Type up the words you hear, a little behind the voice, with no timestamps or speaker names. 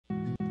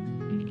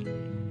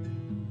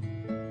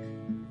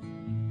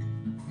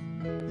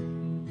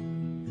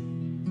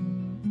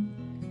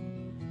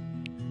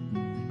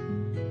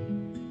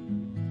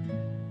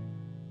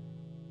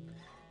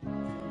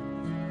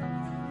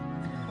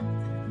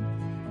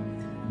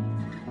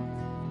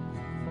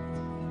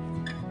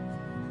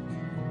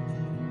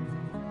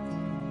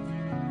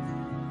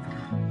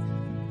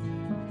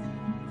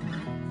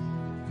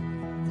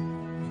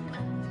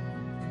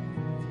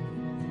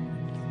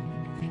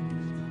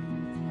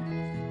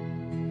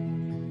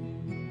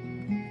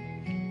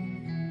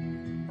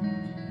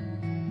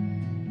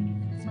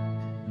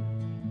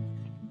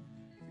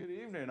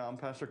I'm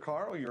Pastor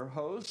Carl, your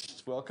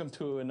host. Welcome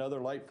to another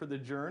Light for the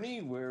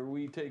Journey, where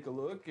we take a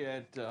look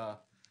at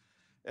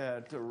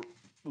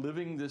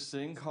living this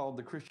thing called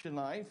the Christian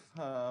life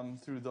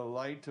through the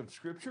light of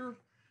Scripture,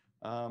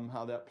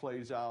 how that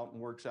plays out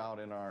and works out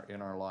in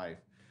our life.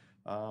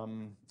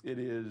 It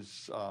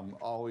is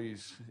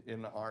always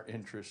in our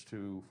interest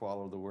to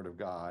follow the Word of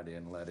God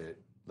and let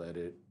it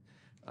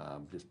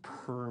just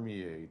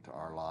permeate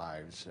our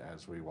lives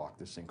as we walk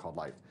this thing called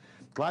life.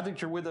 Glad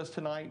that you're with us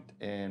tonight,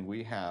 and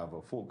we have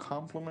a full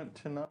complement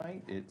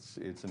tonight.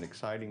 It's an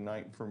exciting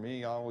night for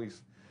me. I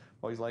always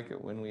like it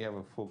when we have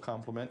a full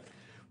complement.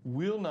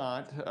 We'll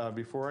not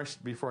before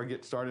I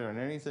get started on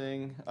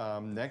anything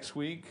next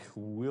week.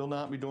 We'll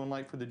not be doing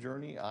Light for the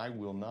Journey. I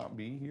will not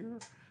be here.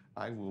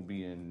 I will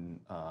be in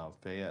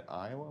Fayette,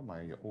 Iowa.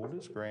 My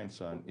oldest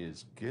grandson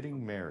is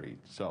getting married,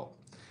 so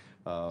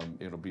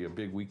it'll be a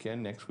big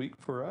weekend next week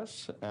for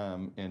us,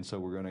 and so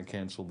we're going to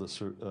cancel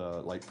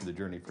the Light for the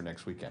Journey for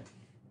next weekend.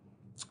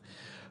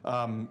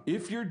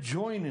 If you're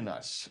joining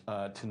us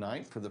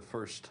tonight for the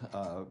first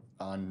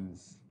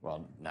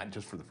not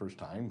just for the first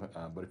time,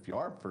 but if you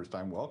are first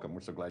time, welcome.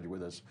 We're so glad you're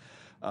with us.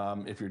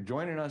 If you're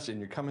joining us and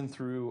you're coming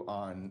through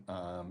on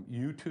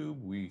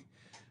YouTube, we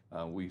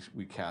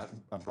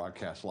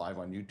broadcast live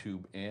on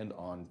YouTube and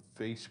on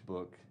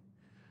Facebook.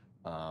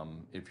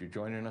 If you're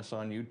joining us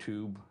on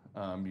YouTube,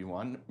 you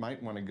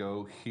might want to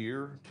go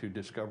here to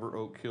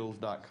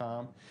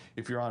discoveroakhills.com.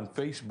 If you're on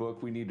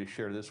Facebook, we need to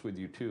share this with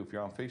you too. If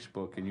you're on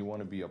Facebook and you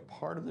want to be a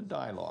part of the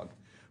dialogue,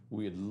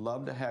 we'd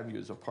love to have you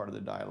as a part of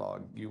the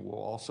dialogue. You will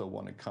also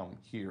want to come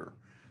here.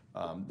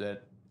 And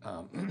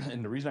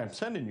the reason I'm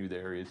sending you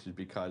there is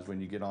because when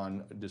you get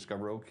on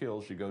Discover Oak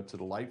Hills, you go to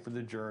the Light for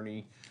the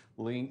Journey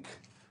link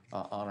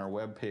on our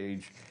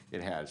webpage.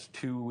 It has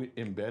two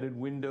embedded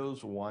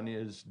windows. One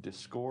is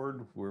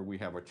Discord, where we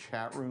have a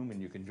chat room, and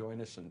you can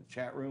join us in the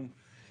chat room.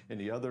 And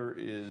the other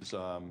is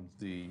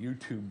the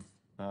YouTube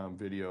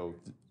video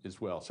as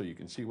well, so you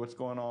can see what's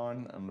going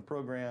on the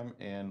program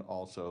and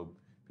also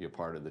be a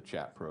part of the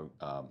chat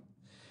program.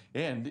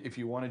 And if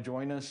you want to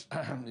join us,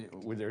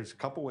 there's a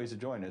couple ways to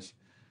join us.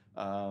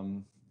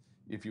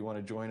 If you want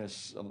to join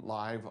us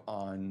live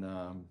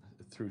on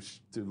through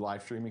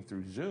live streaming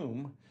through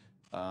Zoom,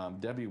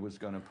 Debbie was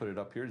going to put it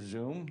up here.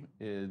 Zoom,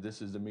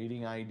 this is the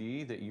meeting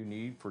ID that you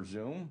need for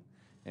Zoom,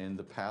 and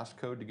the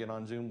passcode to get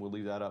on Zoom. We'll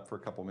leave that up for a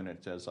couple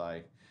minutes as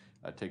I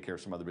take care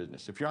of some other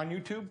business. If you're on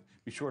YouTube,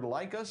 be sure to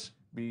like us.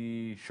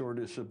 Be sure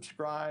to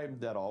subscribe.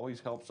 That always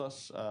helps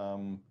us,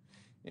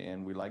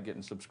 and we like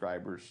getting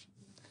subscribers.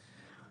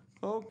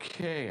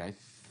 Okay, I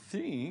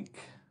think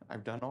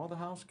I've done all the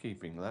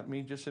housekeeping. Let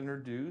me just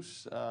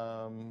introduce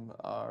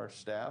our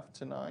staff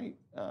tonight.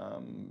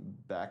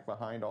 Back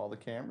behind all the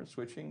cameras,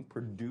 switching,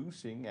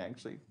 producing,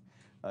 actually.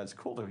 It's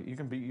cool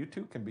you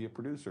too can be a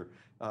producer.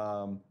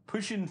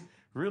 Pushing,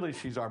 really,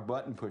 she's our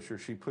button pusher.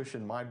 She's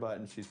pushing my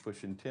button, she's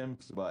pushing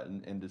Tim's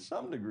button, and to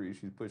some degree,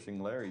 she's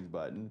pushing Larry's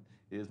button,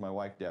 is my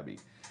wife, Debbie.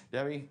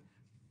 Debbie,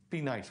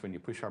 be nice when you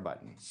push our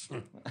buttons.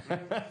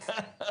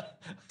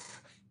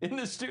 In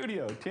the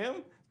studio,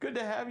 Tim, good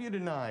to have you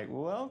tonight.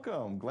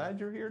 Welcome. Glad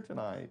you're here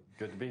tonight.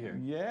 Good to be here.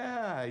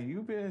 Yeah,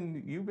 you've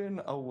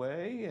been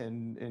away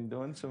and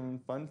doing some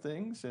fun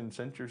things and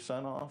sent your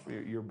son off,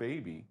 your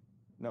baby.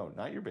 No,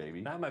 not your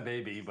baby. Not my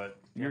baby, but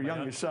your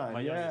younger son.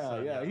 My youngest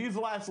son. Yeah. He's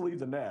last to leave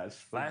the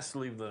nest. Last to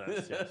leave the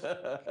nest, yes.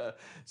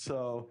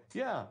 So,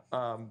 yeah.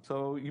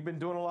 So you've been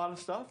doing a lot of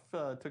stuff.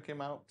 Took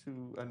him out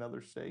to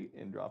another state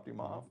and dropped him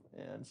off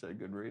and said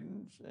good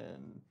riddance.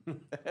 And,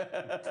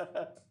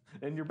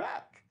 and you're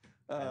back.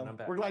 And I'm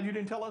back. We're glad you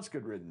didn't tell us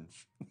good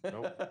riddance.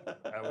 Nope.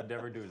 I would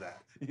never do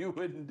that. You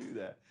wouldn't do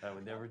that. I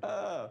would never do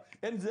that.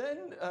 And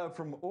then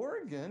from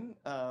Oregon,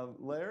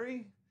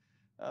 Larry,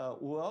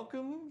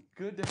 welcome.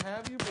 Good to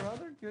have you,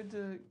 brother. Good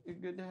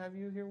to have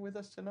you here with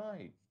us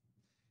tonight.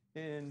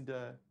 And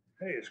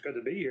hey, it's good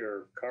to be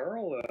here,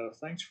 Carl.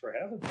 Thanks for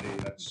having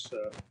me. Let's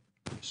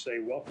say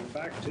welcome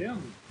back,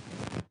 Tim.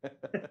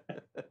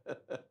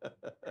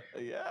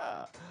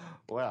 Yeah.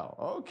 Well,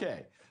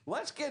 okay.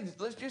 Let's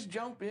just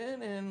jump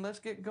in and let's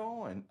get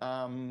going.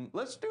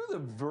 Let's do the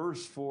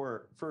verse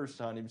first,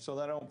 honey, so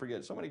that I don't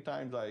forget. So many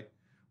times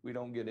we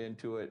don't get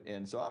into it,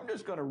 and so I'm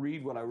just going to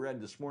read what I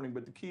read this morning.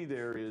 But the key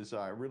there is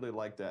I really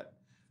like that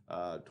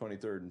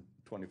 23rd and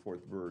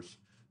 24th verse.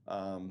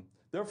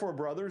 Therefore,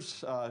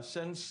 brothers,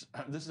 since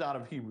this is out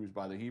of Hebrews,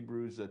 by the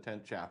Hebrews, the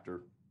 10th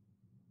chapter.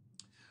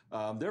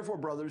 Therefore,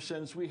 brothers,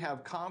 since we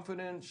have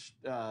confidence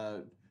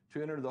to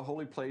enter the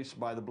holy place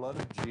by the blood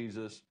of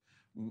Jesus,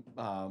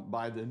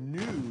 by the new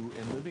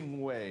and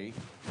living way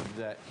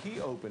that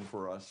he opened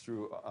for us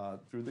through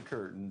the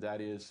curtain,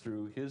 that is,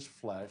 through his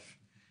flesh.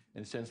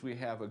 And since we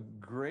have a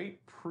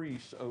great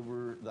priest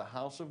over the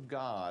house of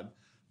God,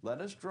 let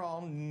us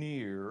draw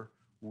near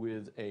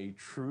with a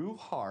true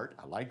heart,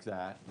 I like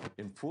that,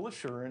 in full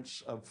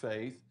assurance of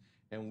faith,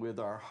 and with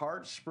our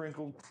hearts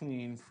sprinkled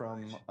clean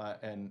from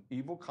an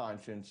evil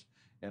conscience,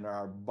 and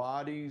our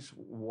bodies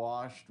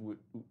washed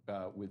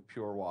with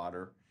pure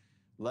water.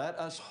 Let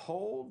us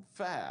hold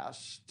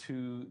fast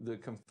to the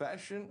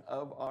confession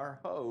of our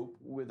hope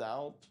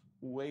without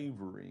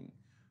wavering,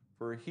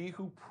 for he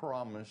who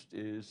promised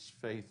is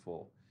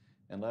faithful.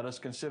 And let us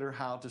consider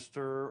how to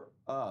stir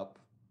up,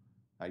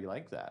 how you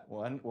like that,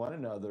 one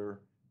another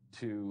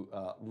to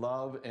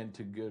love and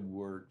to good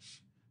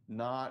works,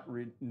 not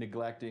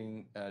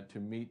neglecting to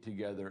meet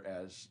together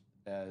as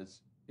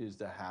is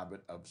the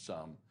habit of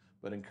some,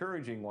 but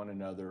encouraging one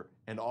another,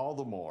 and all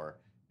the more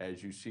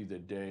as you see the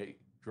day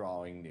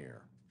drawing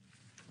near.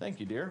 Thank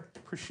you, dear.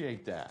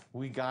 Appreciate that.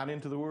 We got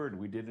into the Word.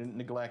 We didn't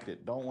neglect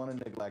it. Don't want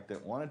to neglect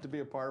it. Want it to be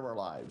a part of our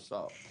lives.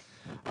 So,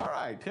 all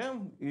right,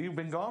 Tim, you've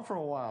been gone for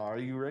a while. Are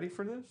you ready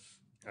for this?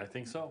 I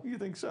think so. You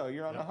think so?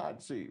 You're on the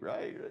hot seat,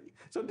 right?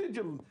 So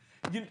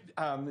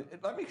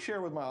let me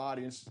share with my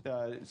audience.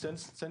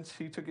 Since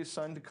he took his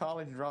son to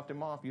college and dropped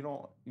him off, you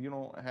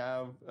don't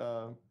have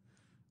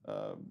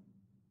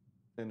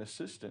an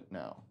assistant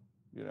now.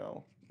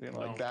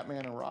 Like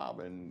Batman and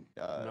Robin.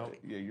 Nope.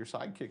 Yeah, your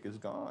sidekick is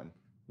gone.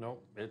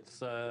 Nope.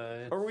 It's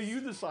Or were you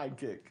the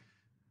sidekick?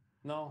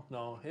 No.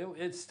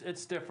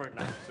 It's different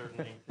now.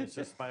 Certainly, it's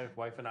just my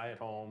wife and I at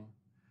home,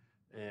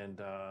 and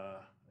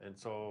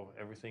so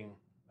everything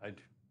I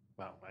do.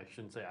 Well, I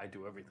shouldn't say I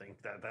do everything.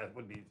 That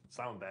would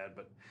sound bad,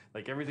 but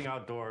like everything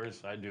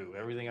outdoors, I do.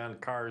 Everything on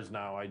cars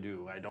now, I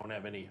do. I don't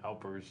have any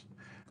helpers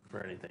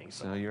for anything.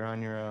 So you're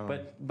on your own.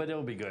 But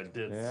it'll be good.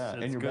 It's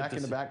and you're back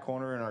in the back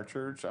corner in our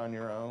church on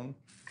your own.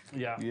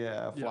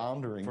 Yeah,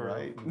 floundering,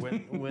 right?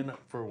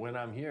 when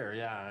I'm here,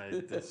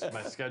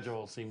 my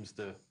schedule seems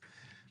to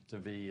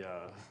be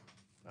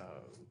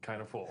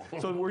kind of full.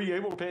 So were you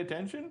able to pay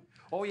attention?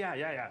 Oh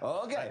yeah.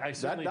 Okay, I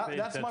certainly paid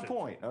that's attention. my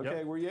point. Okay,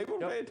 Yep. Were you able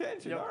to pay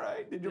attention? Yep. All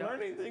right. Did you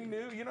learn anything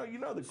new? You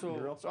know the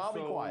drill. So I'll be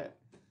quiet.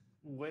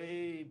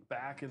 Way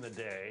back in the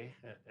day,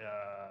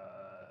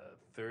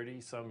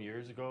 30 some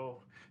years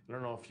ago, I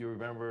don't know if you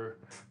remember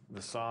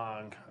the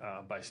song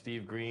by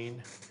Steve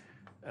Green.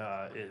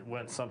 It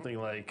went something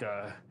like,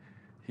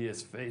 he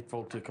is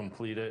faithful to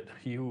complete it.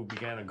 He who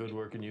began a good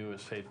work in you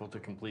is faithful to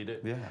complete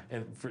it. Yeah.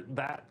 And for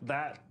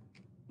that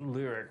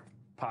lyric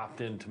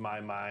popped into my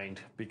mind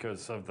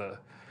because of the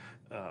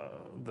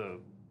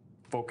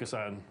focus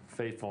on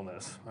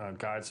faithfulness,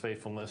 God's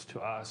faithfulness to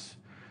us,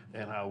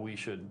 and how we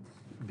should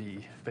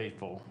be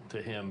faithful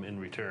to Him in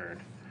return.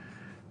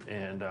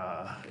 And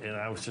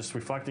I was just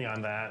reflecting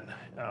on that.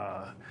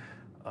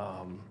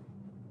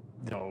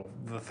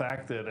 The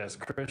fact that as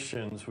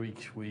Christians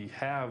we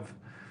have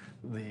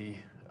the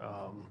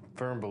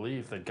firm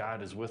belief that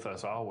God is with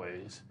us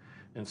always,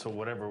 and so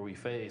whatever we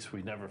face,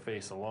 we never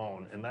face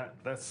alone. And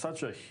that's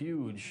such a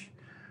huge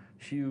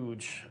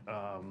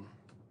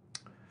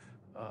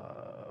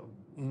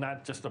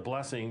not just a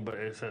blessing, but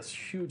it's a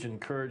huge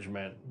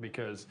encouragement,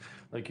 because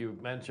like you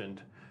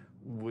mentioned,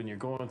 when you're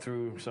going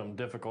through some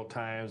difficult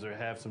times or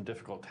have some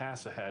difficult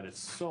tasks ahead, it's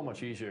so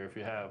much easier if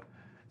you have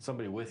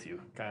somebody with you,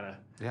 kind of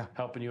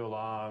helping you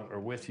along, or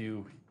with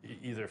you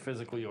either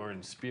physically or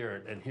in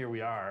spirit. And here we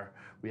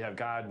have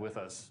God with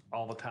us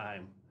all the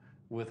time,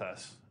 with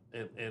us.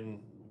 And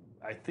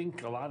I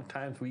think a lot of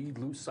times we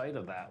lose sight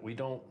of that. We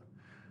don't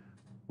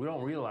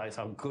realize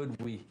how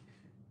good we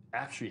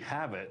actually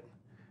have it,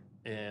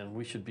 and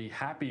we should be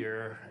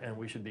happier and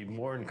we should be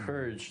more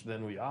encouraged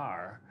than we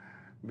are,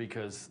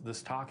 because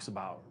this talks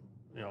about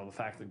the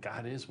fact that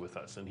God is with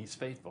us and He's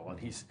faithful, and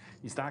He's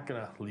not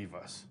going to leave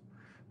us.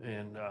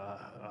 And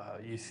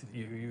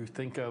you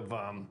think of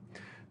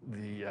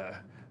the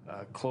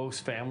close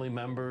family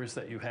members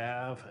that you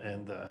have,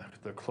 and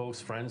the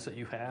close friends that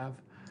you have,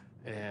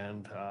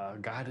 and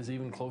God is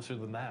even closer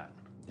than that.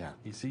 Yeah,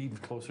 He's even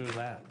closer than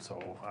that.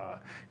 So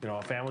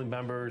family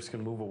members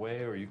can move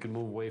away, or you can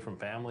move away from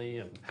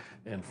family,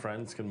 and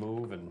friends can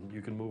move, and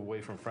you can move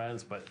away from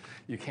friends, but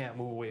you can't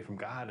move away from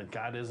God, and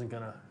God isn't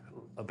going to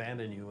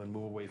abandon you and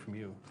move away from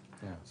you.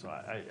 Yeah. So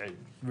I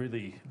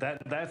really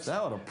that's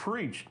that would have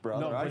preached,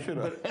 brother. No, I should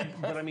have.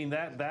 But I mean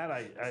that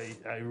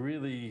I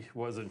really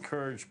was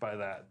encouraged by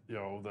that.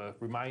 The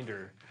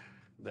reminder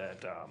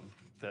that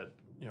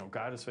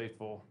God is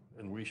faithful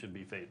and we should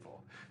be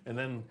faithful. And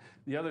then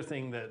the other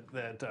thing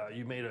that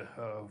you made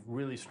a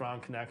really strong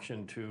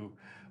connection to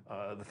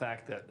the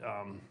fact that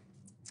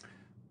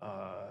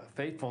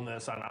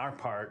faithfulness on our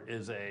part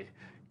is a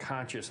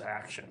conscious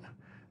action.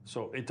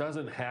 So it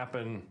doesn't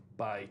happen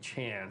by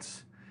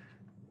chance.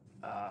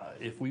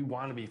 If we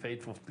want to be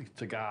faithful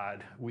to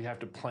God, we have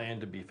to plan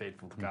to be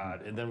faithful to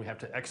God, and then we have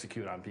to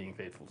execute on being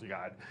faithful to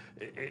God.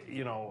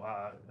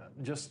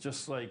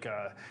 Just like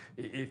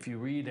if you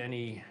read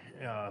any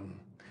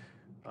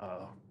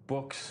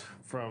books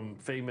from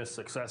famous,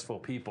 successful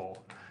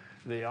people,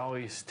 they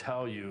always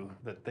tell you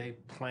that they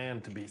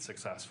planned to be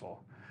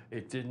successful.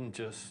 It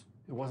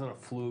wasn't a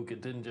fluke.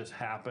 It didn't just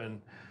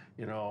happen,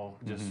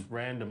 just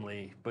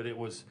randomly, but it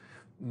was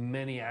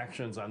many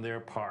actions on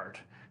their part.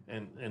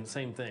 And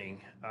same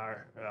thing,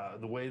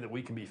 the way that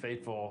we can be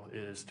faithful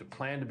is to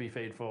plan to be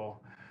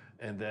faithful,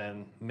 and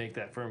then make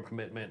that firm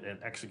commitment and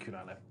execute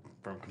on that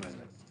firm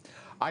commitment.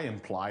 I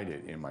implied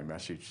it in my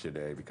message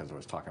today because I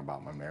was talking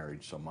about my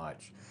marriage so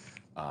much.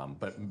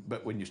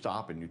 But when you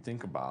stop and you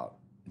think about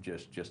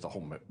just the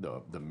whole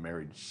the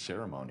marriage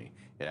ceremony,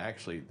 it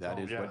actually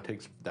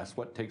that's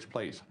what takes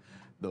place.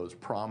 Those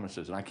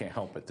promises, and I can't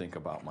help but think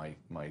about my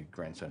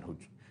grandson who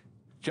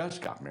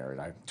just got married.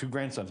 I have 2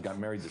 grandsons got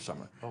married this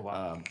summer. Oh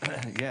wow!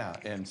 Yeah,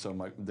 and so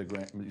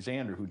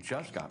Xander, who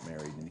just got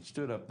married, and he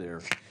stood up there,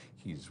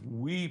 he's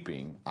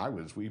weeping. I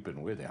was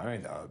weeping with him. I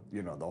mean,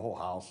 the whole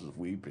house is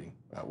weeping.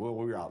 Well,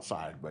 we were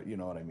outside, but you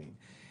know what I mean.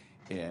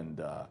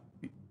 And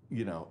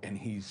and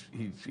he's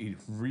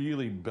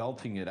really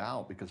belting it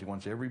out because he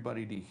wants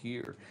everybody to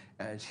hear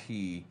as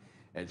he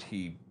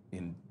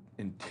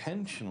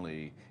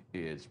intentionally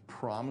is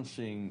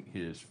promising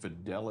his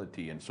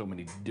fidelity in so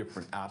many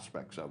different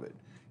aspects of it,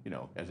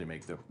 as they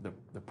make the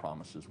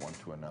promises one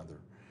to another.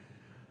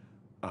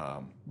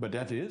 But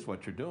that is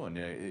what you're doing.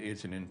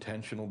 It's an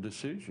intentional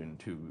decision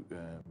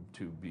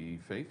to be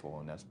faithful,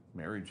 and that's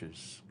marriage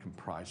is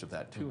comprised of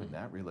that too. In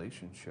that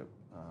relationship,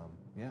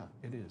 yeah,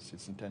 it is.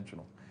 It's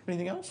intentional.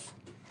 Anything else?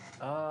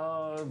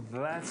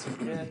 That's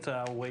it.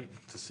 I'll wait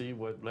to see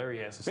what Larry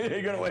has to say.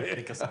 You're gonna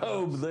wait.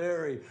 Oh,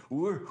 Larry,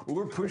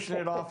 we're pushing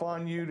it off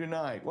on you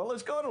tonight. Well,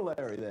 let's go to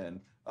Larry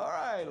then. All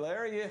right,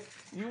 Larry,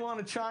 you want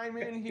to chime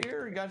in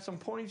here? You got some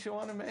points you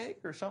want to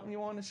make, or something you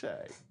want to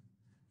say?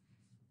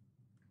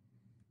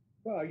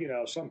 Well,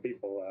 some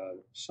people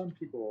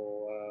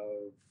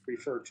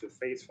refer to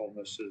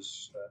faithfulness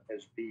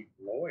as being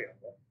loyal,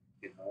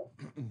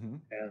 Mm-hmm.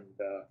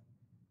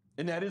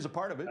 and that is a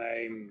part of it.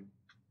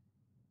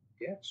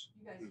 Yes,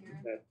 You guys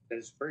hear it?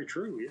 that's very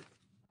true. Yeah.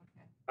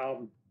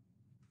 Okay.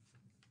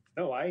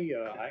 No, I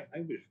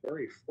was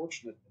very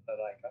fortunate that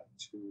I got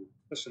to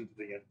listen to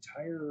the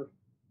entire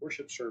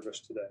worship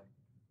service today,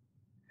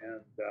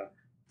 and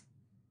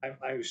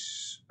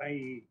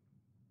I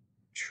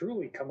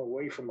truly come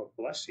away from a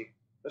blessing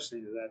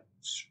listening to that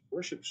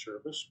worship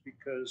service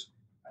because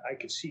I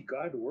could see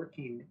God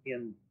working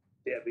in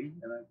Debbie,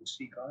 and I could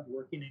see God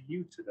working in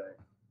you today,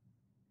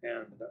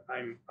 and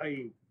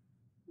I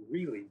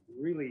really,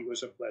 really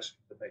was a blessing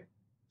to me.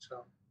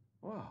 So,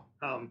 Wow.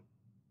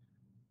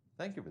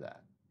 Thank you for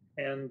that.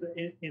 And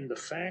in the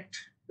fact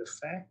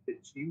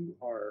that you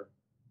are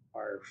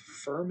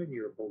firm in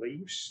your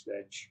beliefs,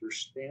 that you're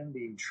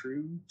standing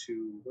true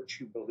to what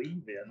you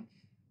believe in,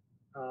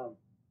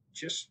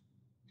 just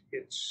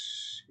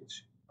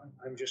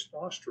I'm just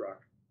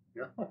awestruck.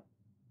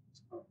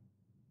 So,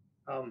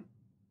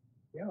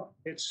 yeah,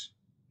 it's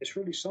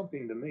really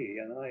something to me,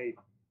 and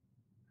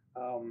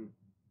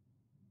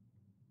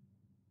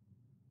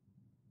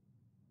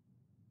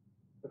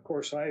of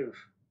course I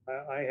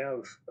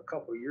have a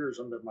couple of years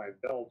under my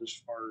belt as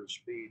far as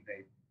being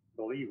a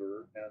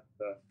believer, and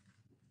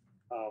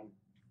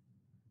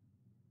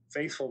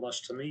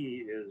faithfulness to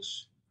me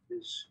is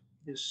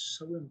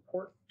so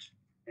important.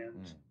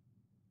 And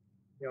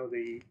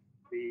the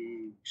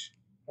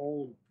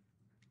old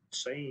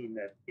saying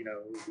that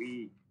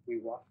we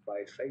walk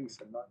by faith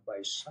and not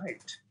by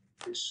sight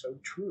is so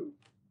true.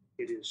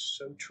 It is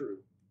so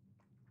true.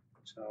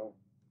 So,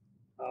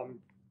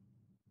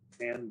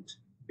 and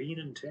being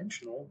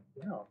intentional,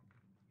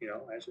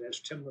 as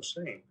Tim was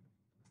saying,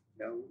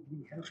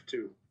 we have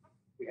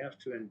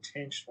to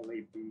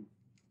intentionally be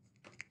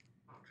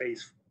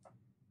faithful.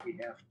 We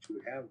have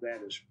to have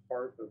that as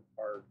part of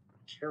our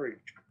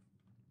character,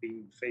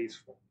 being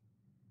faithful.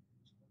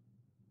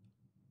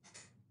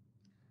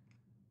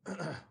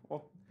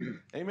 Well,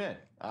 amen.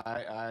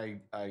 I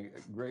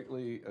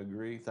greatly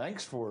agree.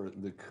 Thanks for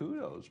the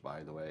kudos,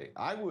 by the way.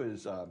 I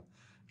was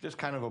just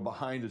kind of a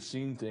behind the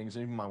scene things.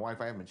 Even my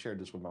wife, I haven't shared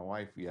this with my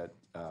wife yet,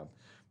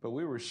 but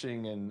we were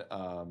singing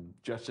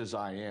 "Just as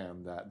I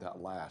Am,"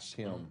 that last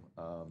hymn,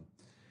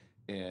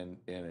 and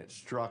it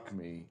struck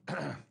me.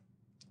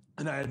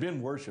 And I had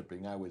been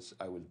worshiping. I was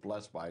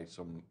blessed by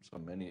so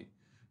many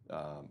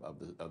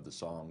of the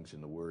songs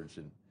and the words,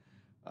 and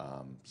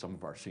some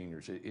of our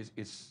seniors.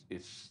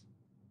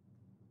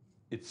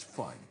 It's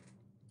fun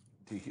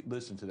to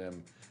listen to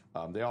them.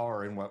 They all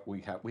are in what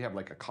we have. We have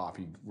like a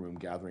coffee room,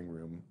 gathering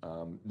room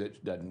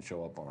that doesn't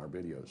show up on our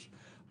videos.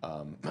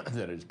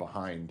 That is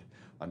behind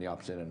on the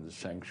opposite end of the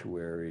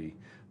sanctuary.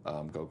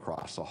 Go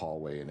across the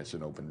hallway, and it's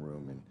an open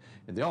room,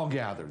 and they all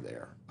gather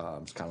there.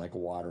 It's kind of like a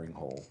watering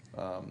hole,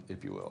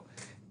 if you will.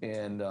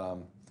 And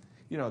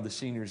the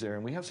seniors there,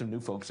 and we have some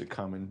new folks that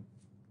come in.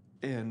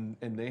 And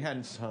they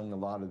hadn't sung a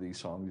lot of these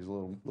songs. These a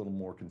little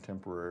more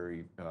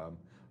contemporary,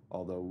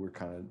 although we're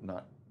kind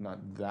of not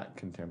that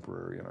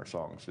contemporary in our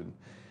songs.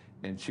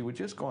 And she would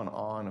just go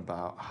on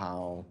about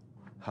how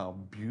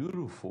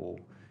beautiful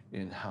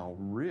and how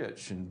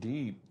rich and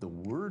deep the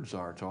words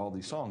are to all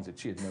these songs that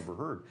she had never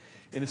heard.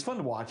 And it's fun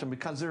to watch them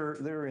because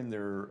they're in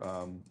their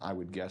I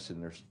would guess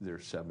in their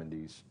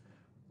 70s.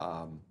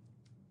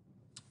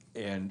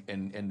 And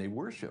they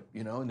worship,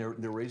 and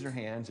they raise their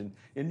hands, and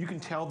you can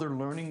tell they're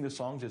learning the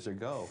songs as they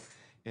go,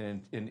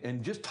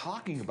 and just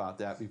talking about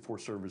that before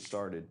service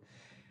started,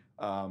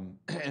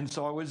 and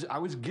so I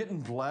was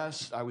getting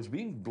blessed. I was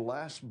being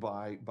blessed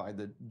by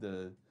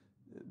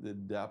the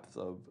depth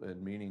of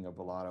and meaning of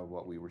a lot of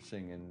what we were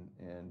singing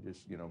and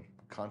just,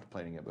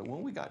 contemplating it. But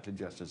when we got to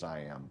Just As I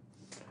Am,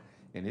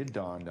 and it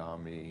dawned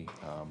on me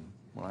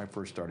when I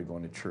first started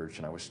going to church,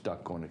 and I was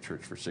stuck going to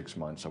church for 6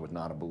 months. I was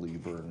not a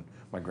believer, and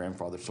my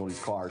grandfather sold his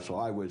car, so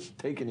I was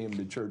taking him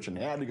to church and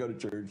had to go to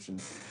church,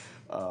 and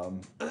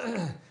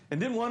and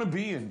didn't want to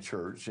be in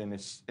church. And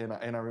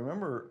I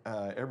remember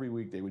every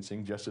week they would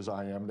sing Just As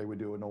I Am. They would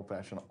do an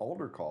old-fashioned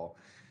altar call.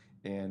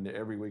 And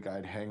every week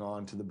I'd hang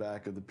on to the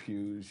back of the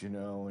pews,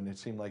 and it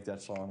seemed like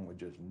that song would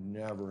just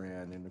never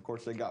end. And of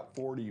course they got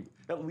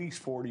at least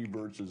 40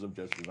 verses of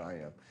Just As I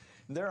Am.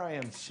 And there I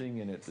am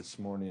singing it this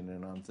morning,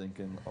 and I'm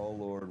thinking, oh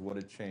Lord, what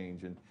a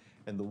change. And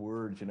the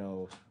words,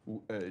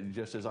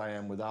 just as I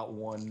am, without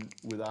one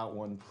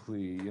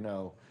plea,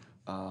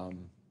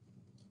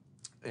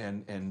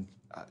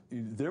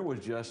 there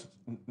was just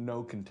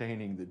no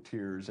containing the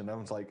tears, and I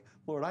was like,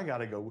 Lord, I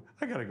gotta go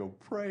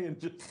pray in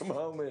just a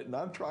moment, and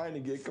I'm trying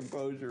to get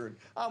composure, and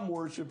I'm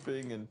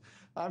worshiping, and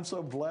I'm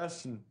so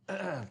blessed, and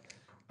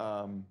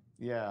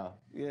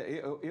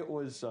it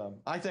was.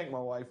 I thank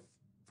my wife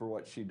for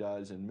what she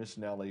does, and Miss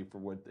Nellie for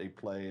what they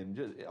play, and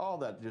just all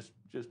that, just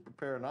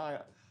preparing.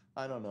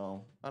 I don't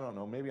know.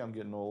 Maybe I'm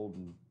getting old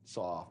and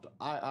soft.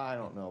 I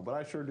don't know, but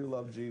I sure do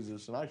love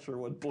Jesus, and I sure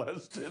was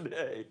blessed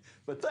today.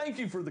 But thank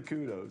you for the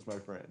kudos, my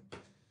friend.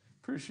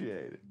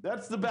 Appreciate it.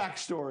 That's the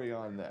backstory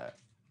on that.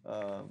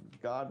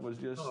 God was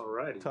just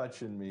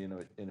touching me in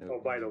a.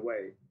 Oh, by the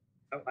way,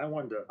 I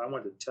wanted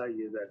to tell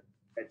you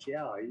that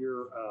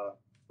your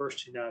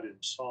bursting out in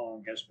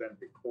song has been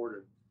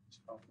recorded.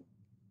 So.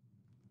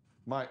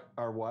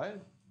 Our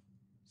what?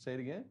 Say it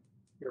again.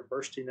 Your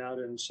bursting out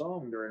in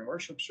song during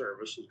worship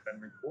service has been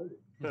recorded.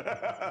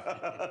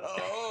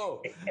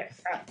 Oh.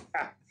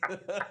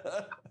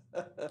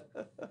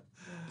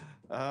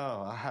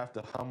 Oh, I have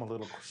to hum a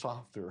little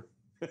softer.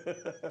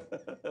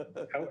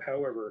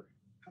 However,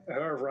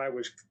 I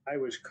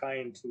was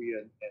kind to you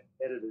and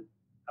edited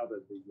out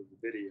of the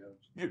videos.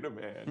 You're the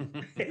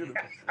man.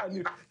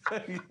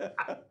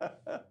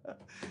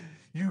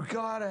 You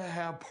gotta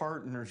have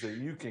partners that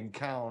you can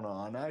count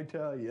on, I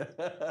tell you.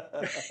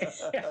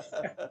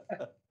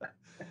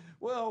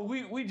 Well,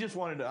 I just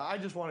wanted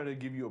to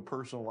give you a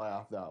personal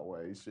laugh that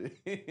way. See,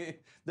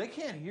 they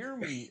can't hear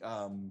me.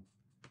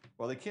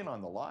 Well, they can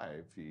on the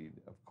live feed,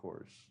 of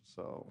course.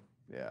 So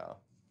yeah,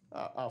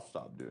 I'll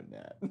stop doing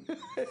that.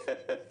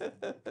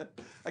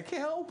 I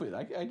can't help it.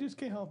 I just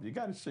can't help it. You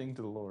got to sing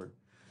to the Lord.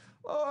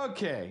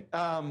 Okay.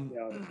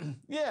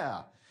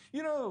 Yeah.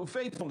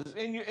 Faithfulness,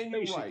 and you're right.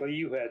 Basically,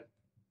 you had.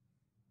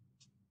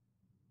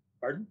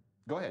 Pardon?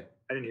 Go ahead.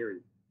 I didn't hear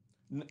you.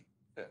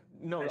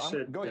 No,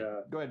 go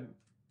ahead. Go ahead.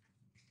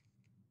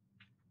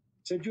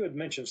 Said you had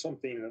mentioned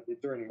something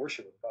during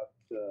worship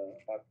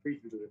about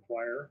preaching to the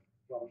choir.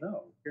 Well,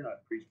 no, you're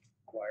not preaching to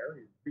the choir.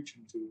 You're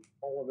preaching to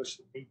all of us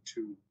that need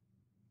to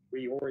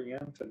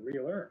reorient and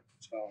relearn.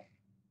 So.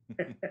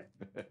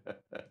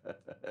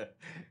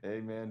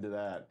 Amen to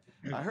that.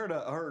 I heard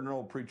an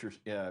old preacher.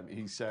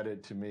 He said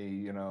it to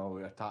me. I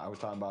was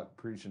talking about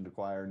preaching to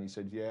choir, and he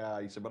said,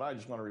 "Yeah." He said, "But I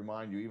just want to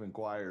remind you, even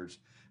choirs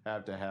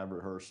have to have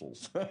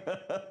rehearsals." I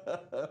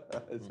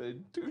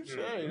said, "Touche.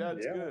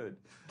 That's good."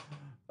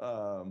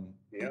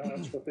 Yeah,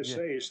 that's what they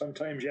say.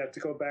 Sometimes you have to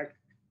go back.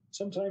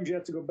 Sometimes you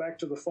have to go back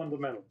to the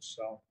fundamentals.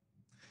 So.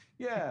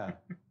 Yeah,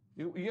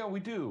 we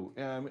do,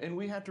 and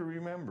we have to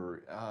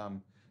remember.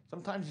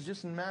 Sometimes it's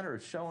just a matter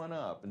of showing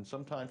up, and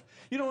sometimes,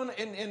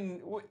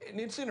 and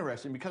it's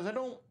interesting because I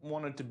don't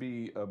want it to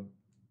be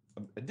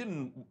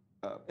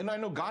and I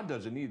know God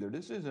doesn't either.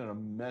 This isn't a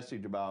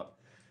message about,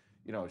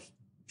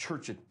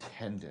 church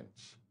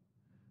attendance.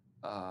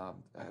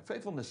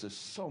 Faithfulness is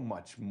so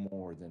much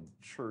more than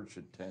church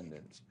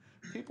attendance.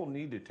 People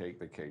need to take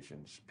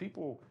vacations.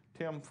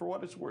 Tim, for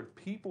what it's worth,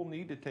 people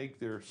need to take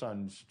their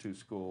sons to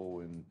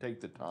school and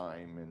take the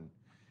time, and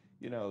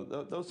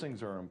those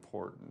things are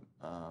important.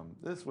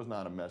 This was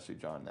not a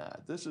message on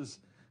that. This is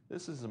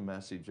a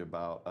message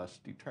about us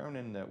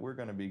determining that we're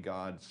going to be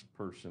God's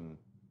person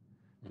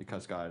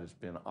because God has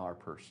been our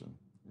person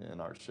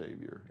and our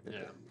Savior.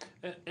 Yeah,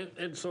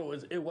 and so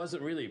it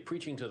wasn't really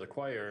preaching to the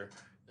choir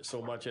so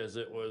much as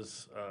it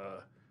was,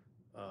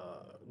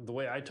 the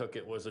way I took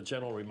it was a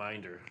gentle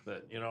reminder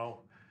that,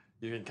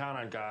 you can count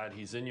on God.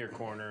 He's in your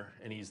corner,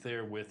 and He's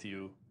there with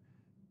you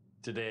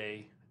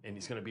today, and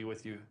He's going to be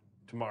with you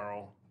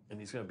tomorrow, and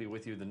He's going to be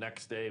with you the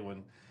next day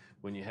when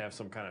you have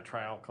some kind of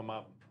trial come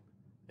up,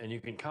 and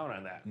you can count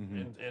on that.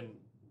 Mm-hmm. And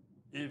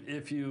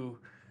if you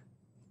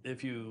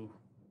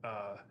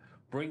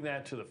bring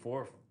that to the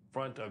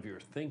forefront of your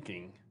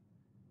thinking,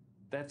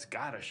 that's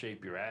got to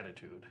shape your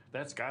attitude.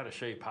 That's got to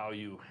shape how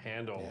you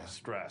handle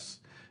stress,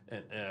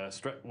 and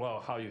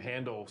how you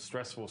handle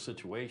stressful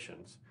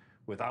situations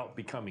without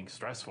becoming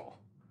stressful.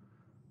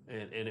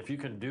 And if you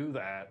can do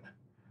that,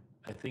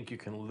 I think you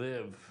can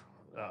live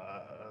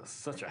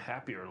such a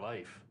happier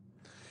life.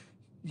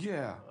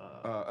 Yeah,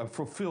 a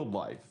fulfilled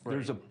life. Right.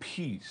 There's a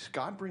peace.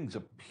 God brings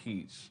a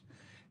peace.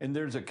 And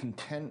there's a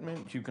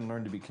contentment. You can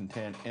learn to be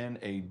content, and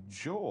a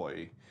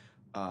joy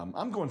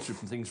I'm going through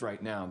some things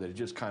right now that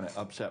just kind of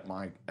upset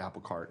my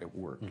apple cart at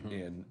work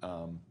and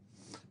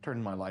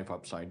turning my life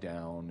upside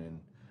down, and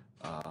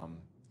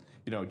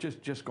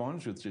just going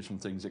through just some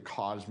things that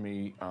caused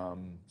me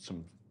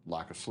some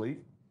lack of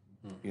sleep,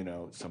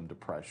 some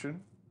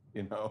depression,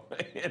 and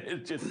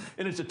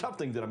it's a tough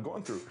thing that I'm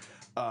going through,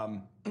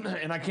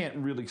 and I can't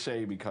really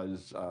say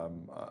because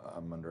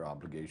I'm under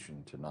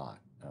obligation to not,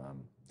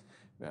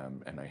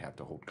 and I have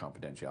to hold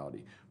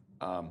confidentiality.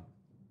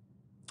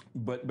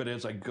 But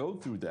as I go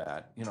through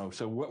that,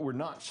 so what we're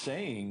not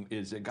saying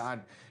is that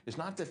God, it's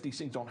not that these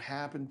things don't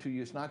happen to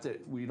you. It's not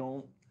that we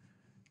don't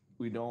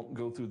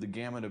go through the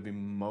gamut of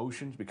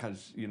emotions,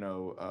 because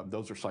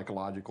those are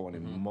psychological and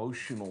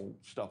emotional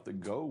stuff that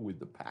go with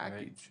the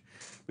package.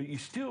 Right.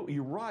 But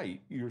you're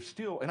right.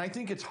 And I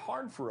think it's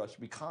hard for us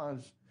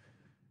because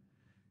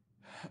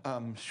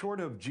short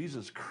of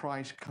Jesus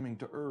Christ coming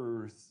to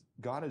earth,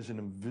 God is an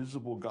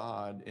invisible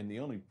God, and the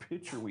only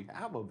picture we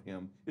have of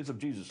him is of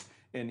Jesus.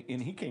 And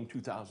he came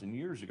 2,000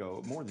 years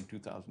ago, more than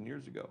 2,000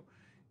 years ago.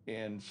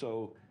 And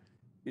so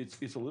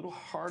it's a little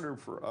harder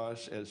for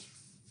us as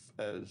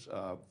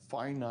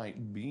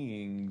finite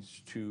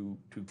beings to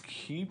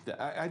keep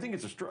that. I think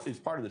it's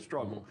part of the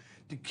struggle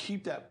to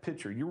keep that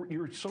picture.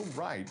 You're so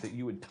right that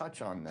you would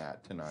touch on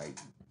that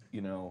tonight.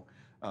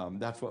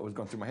 That's what was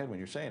going through my head when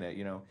you're saying it.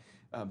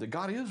 That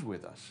God is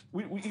with us.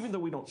 We even though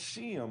we don't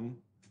see him,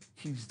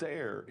 he's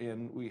there,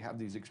 and we have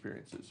these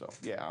experiences. So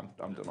yeah,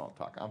 I'm done all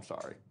talk. I'm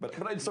sorry, but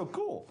it's so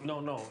cool. No,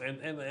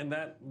 and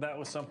that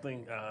was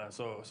something.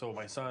 So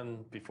my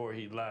son, before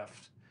he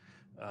left,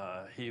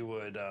 he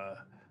would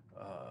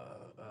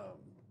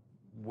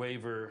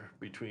waver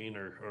between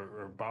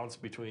or bounce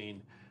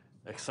between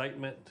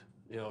excitement,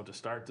 to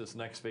start this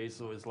next phase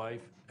of his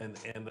life, and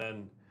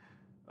then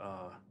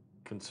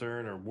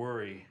concern or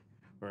worry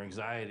or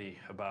anxiety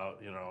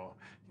about,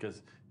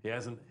 because he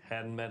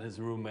hadn't met his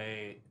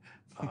roommate.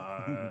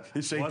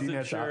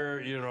 Wasn't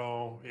sure,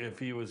 if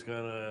he was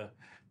gonna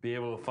be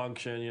able to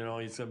function.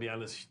 He's gonna be on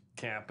this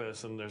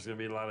campus, and there's gonna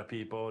be a lot of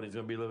people, and he's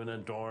gonna be living in a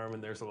dorm,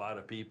 and there's a lot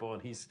of people,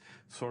 and he's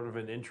sort of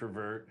an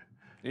introvert.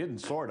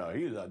 He's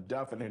a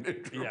definite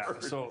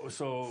introvert. Yeah.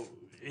 So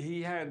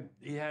he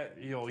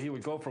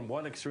would go from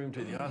one extreme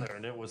to the other,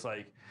 and it was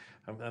like,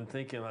 I'm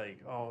thinking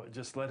like, oh,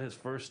 just let his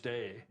first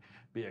day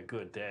be a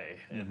good day,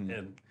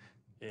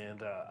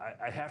 and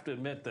I have to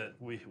admit that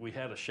we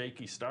had a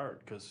shaky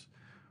start because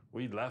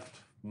we left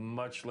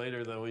much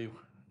later than we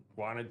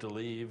wanted to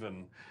leave,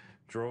 and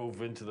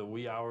drove into the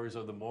wee hours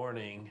of the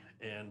morning,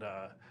 and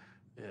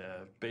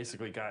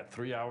basically got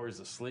 3 hours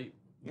of sleep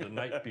the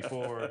night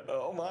before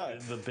oh my.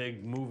 The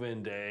big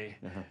move-in day.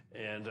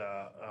 And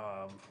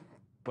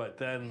but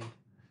then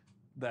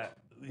that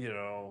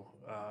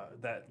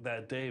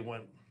that day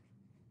went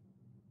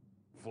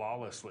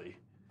flawlessly.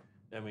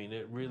 I mean,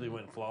 it really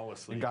went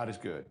flawlessly. And God is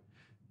good.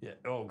 Yeah.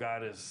 Oh,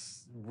 God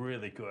is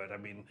really good. I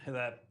mean,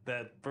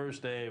 that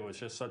first day was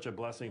just such a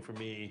blessing for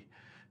me.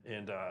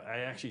 And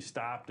I actually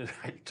stopped and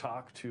I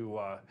talked to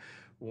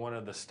one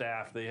of the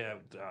staff. They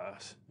have,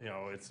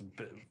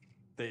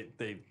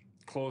 they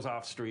close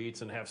off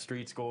streets and have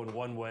streets going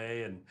one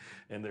way,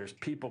 and there's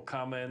people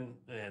coming,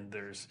 and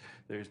there's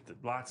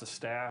lots of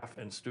staff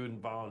and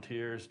student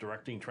volunteers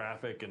directing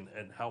traffic and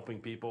helping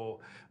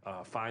people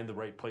find the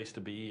right place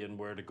to be and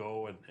where to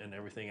go and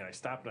everything. And I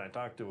stopped and I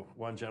talked to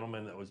one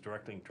gentleman that was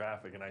directing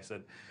traffic, and I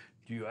said,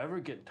 do you ever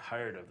get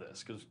tired of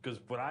this? Because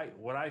what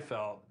I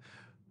felt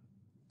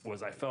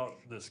was, I felt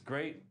this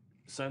great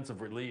sense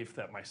of relief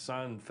that my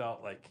son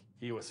felt like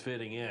he was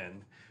fitting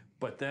in,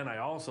 but then I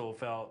also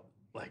felt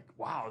like,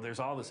 wow, there's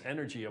all this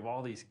energy of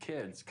all these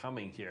kids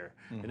coming here.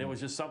 And it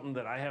was just something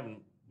that I haven't,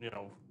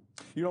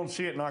 You don't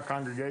see it in our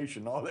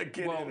congregation, all that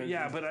kid energy.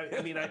 Yeah, but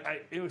I mean,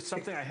 it was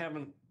something I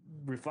haven't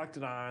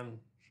reflected on,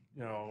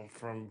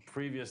 from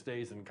previous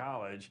days in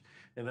college.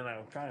 And then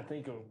I'm trying to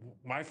think of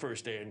my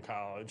first day in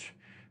college,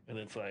 and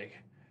it's like,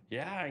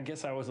 yeah, I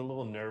guess I was a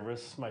little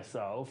nervous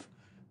myself.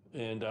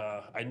 And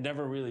I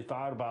never really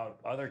thought about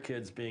other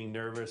kids being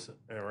nervous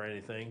or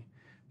anything.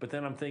 But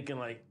then I'm thinking,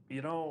 like,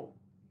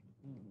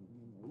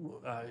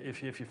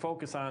 if you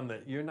focus on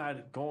that, you're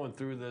not going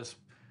through this,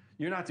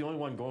 you're not the only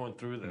one going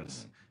through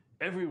this.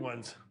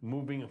 Everyone's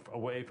moving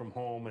away from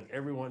home, and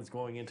everyone's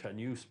going into a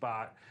new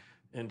spot,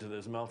 into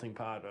this melting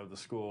pot of the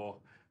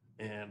school.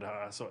 And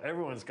so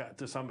everyone's got,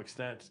 to some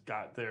extent,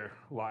 got their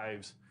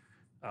lives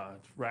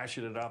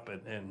ratcheted up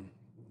and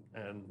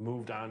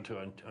moved on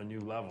to a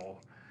new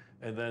level.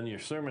 And then your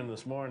sermon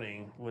this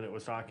morning, when it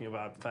was talking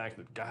about the fact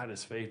that God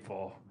is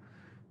faithful,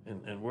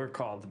 and we're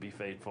called to be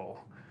faithful,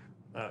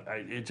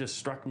 it just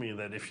struck me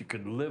that if you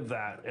could live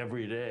that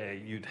every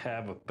day, you'd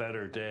have a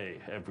better day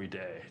every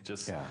day.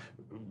 Just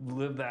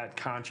live that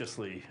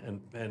consciously,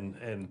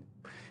 and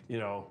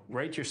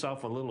write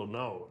yourself a little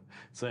note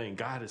saying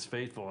God is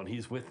faithful and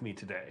He's with me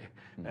today.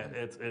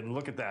 And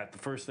look at that the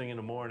first thing in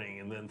the morning,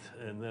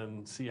 and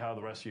then see how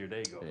the rest of your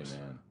day goes.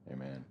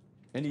 Amen.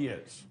 And He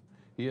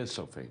is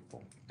so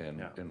faithful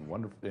and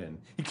wonderful, and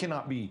He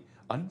cannot be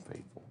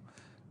unfaithful.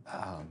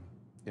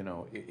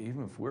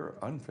 even if we're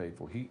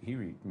unfaithful, he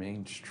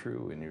remains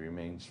true and he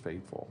remains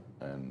faithful.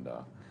 And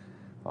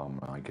oh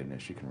my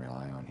goodness, you can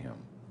rely on him.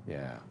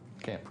 Yeah,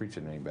 can't preach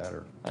it any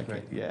better. I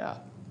can't. Yeah,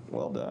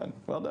 well done,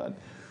 well done.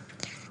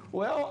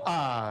 Well,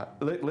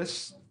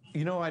 let's.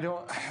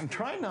 I'm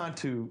trying not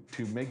to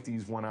make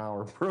these 1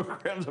 hour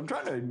programs. I'm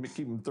trying to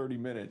keep them 30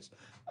 minutes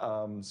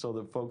so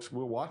that folks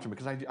will watch them,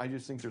 because I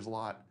just think there's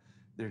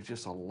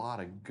just a lot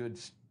of good,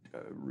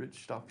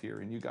 rich stuff here,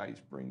 and you guys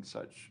bring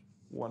such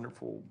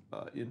wonderful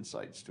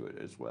insights to it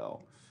as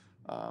well.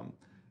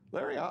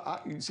 Larry,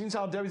 since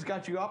how Debbie's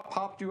got you up,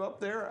 popped you up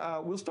there,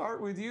 we'll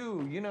start with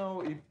you.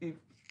 If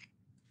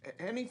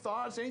any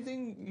thoughts,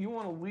 anything you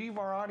want to leave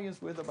our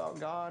audience with about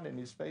God and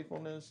his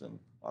faithfulness and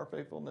our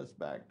faithfulness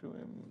back to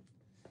him?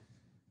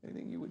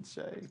 Anything you would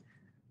say?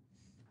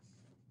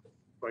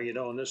 Well,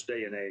 in this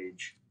day and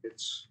age,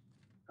 it's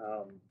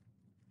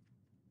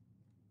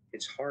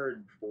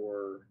hard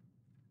for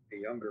a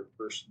younger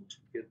person to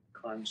get the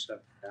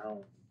concept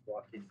down,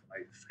 walking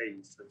by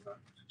faith and not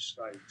by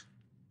sight.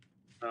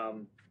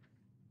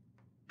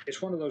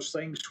 It's one of those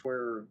things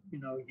where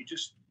you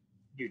just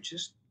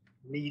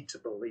need to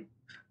believe.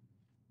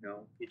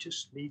 You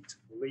just need to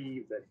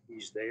believe that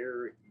he's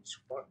there, he's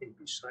walking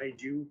beside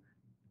you,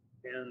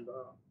 and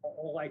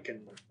all I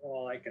can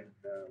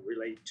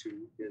relate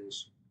to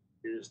is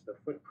the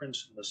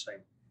footprints in the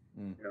sand.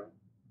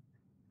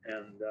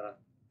 And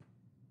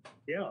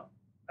yeah,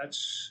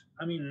 that's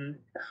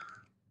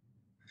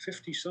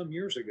 50 some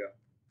years ago,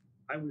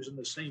 I was in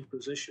the same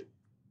position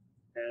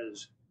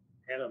as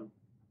Adam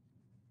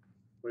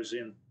was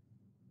in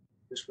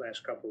this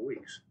last couple of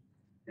weeks.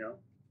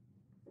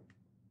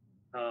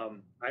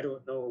 I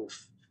don't know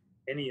if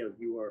any of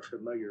you are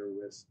familiar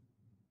with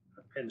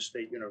Penn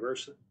State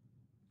University,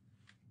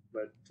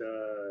 but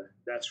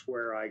that's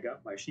where I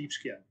got my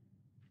sheepskin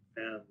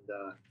and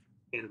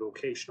in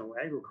vocational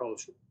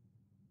agriculture.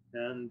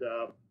 And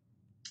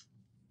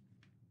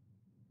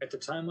at the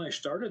time I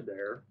started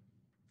there,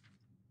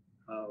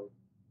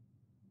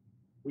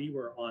 we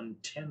were on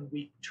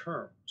 10-week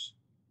terms.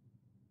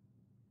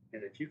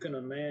 And if you can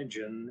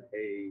imagine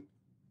a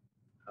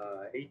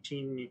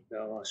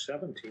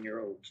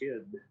 17-year-old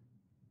kid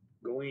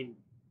going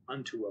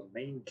onto a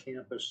main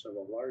campus of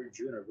a large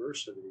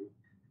university,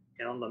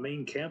 and on the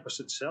main campus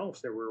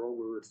itself, there were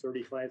over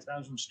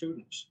 35,000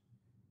 students.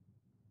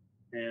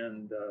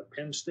 And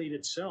Penn State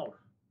itself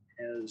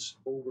has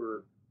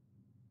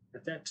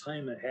at that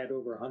time, it had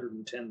over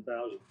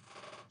 110,000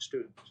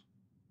 students.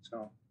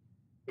 So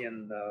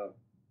in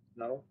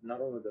not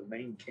only the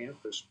main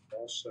campus, but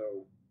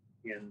also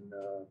in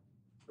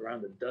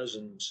around a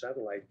dozen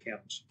satellite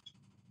campuses.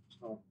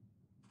 So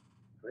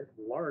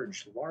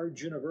large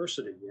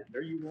university, and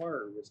there you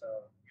are with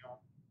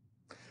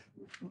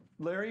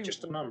Larry,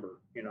 just a number.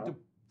 To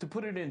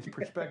put it in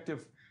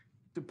perspective,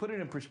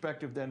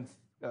 then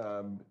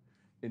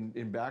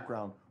in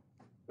background.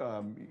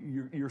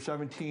 You're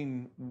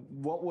 17.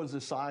 What was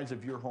the size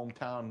of your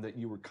hometown that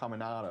you were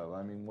coming out of?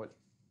 I mean,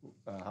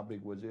 how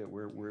big was it?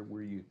 Where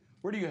were you?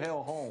 Where do you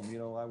hail home?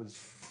 I was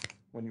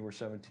when you were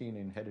 17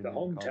 and headed. The into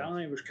hometown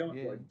college. I was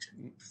coming like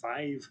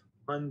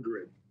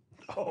 500.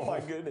 Oh my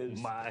goodness!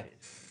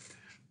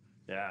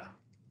 Yeah.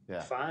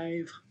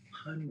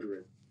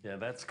 500. Yeah,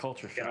 that's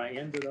culture shock. And I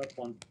ended up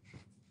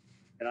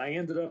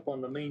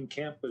on the main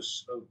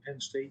campus of Penn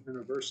State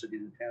University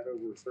that had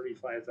over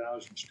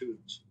 35,000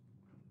 students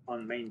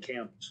on main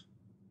campus.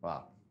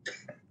 Wow.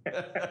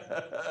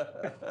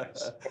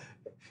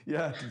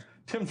 Yeah,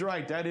 Tim's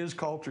right. That is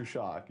culture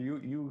shock.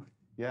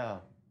 Yeah.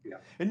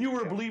 And you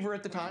were a believer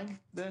at the time,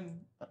 then,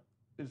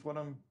 is what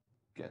I'm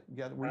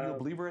getting. Were you a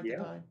believer at the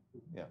time?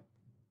 Yeah.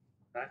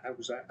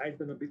 I'd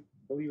been a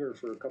believer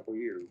for a couple of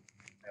years.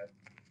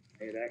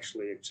 I had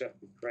actually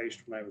accepted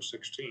Christ when I was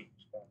 16.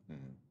 So.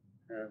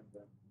 And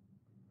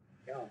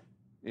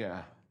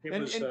yeah. It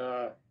was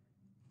a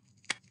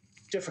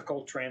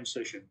difficult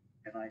transition,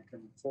 and I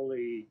can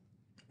fully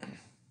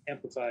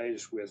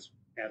empathize with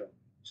Adam.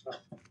 So.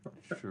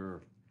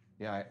 Sure.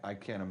 Yeah, I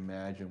can't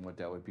imagine what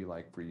that would be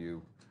like for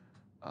you.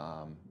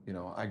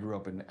 I grew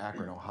up in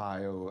Akron,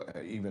 Ohio.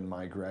 Even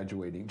my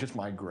graduating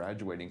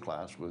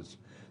class was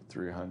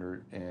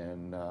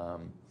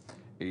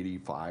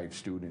 385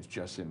 students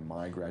just in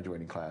my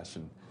graduating class.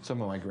 And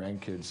some of my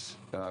grandkids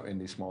in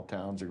these small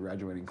towns, their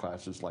graduating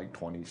class is like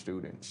 20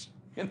 students.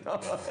 And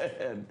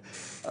the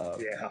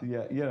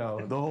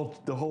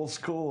whole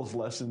school is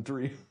less than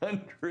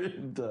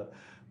 300.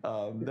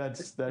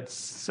 That's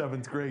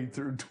seventh grade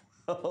through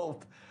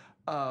 12th.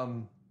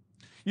 And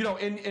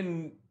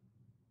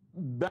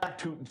back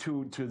to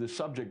the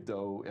subject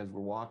though, as we're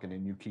walking,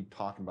 and you keep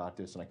talking about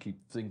this, and I keep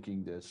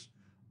thinking this,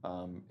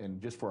 and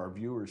just for our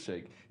viewers'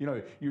 sake,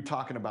 you're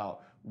talking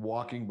about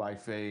walking by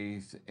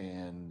faith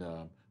and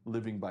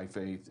living by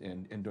faith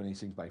and doing these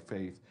things by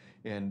faith,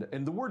 and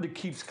the word that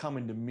keeps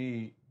coming to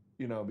me,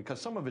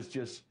 because some of it's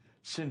just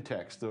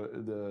syntax,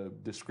 the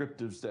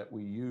descriptives that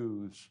we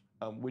use,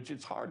 which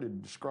it's hard to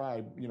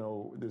describe.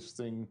 This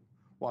thing,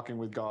 walking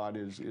with God,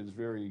 is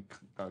very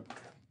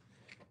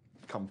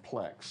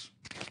complex.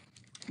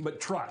 but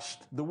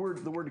trust the word,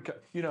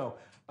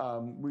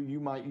 you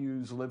might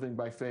use living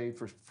by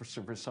faith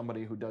for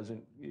somebody who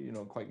doesn't,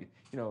 quite,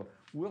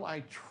 will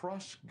I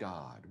trust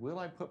God? Will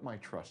I put my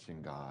trust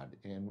in God?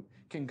 And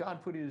can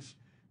God put his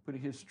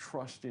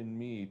trust in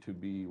me to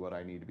be what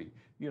I need to be?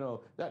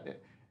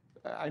 That,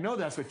 I know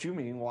that's what you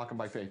mean, walking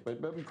by faith,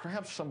 but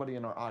perhaps somebody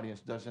in our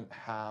audience doesn't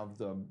have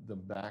the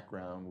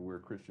background where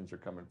Christians are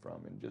coming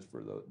from, and just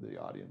for the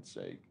audience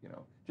sake,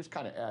 just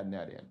kind of adding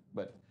that in.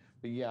 But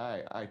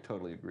yeah, I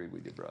totally agree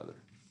with you, brother.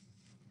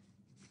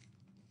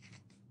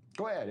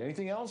 Go ahead.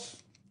 Anything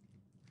else?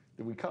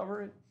 Did we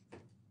cover it?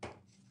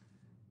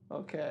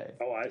 Okay.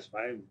 Oh,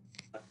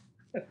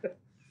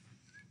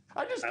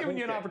 I'm just giving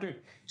you an opportunity.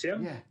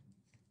 Tim? Yeah.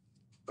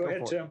 Go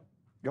ahead, Tim.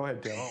 Go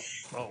ahead, Tim.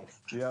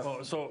 Yeah.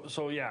 Oh,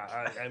 so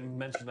yeah, I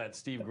mentioned that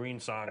Steve Green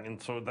song,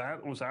 and so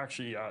that was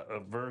actually a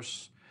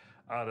verse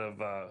out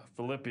of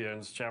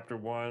Philippians chapter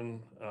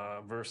 1,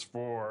 verse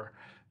 4,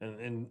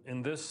 and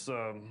in this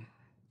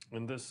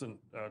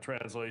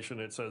translation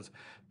it says,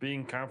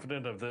 "Being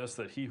confident of this,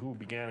 that he who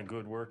began a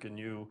good work in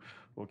you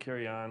will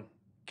carry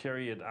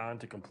it on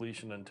to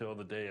completion until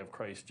the day of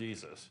Christ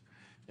Jesus."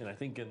 And I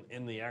think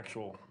in the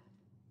actual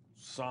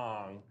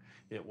song,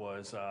 it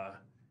was.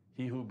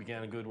 He who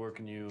began a good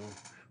work in you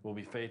will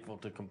be faithful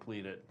to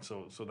complete it.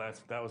 So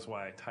that was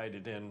why I tied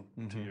it in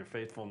to your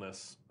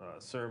faithfulness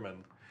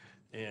sermon.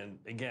 And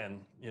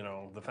again,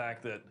 the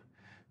fact that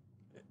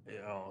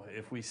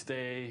if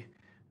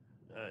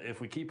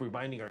we keep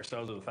reminding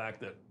ourselves of the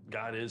fact that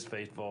God is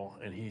faithful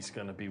and He's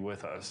going to be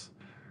with us,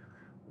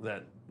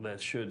 that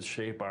should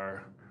shape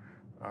our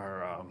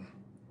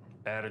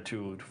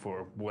attitude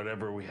for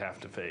whatever we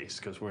have to face,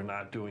 because we're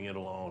not doing it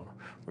alone.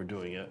 We're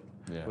doing it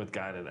with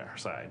God at our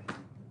side.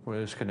 Well,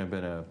 this could have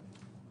been a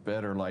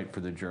better light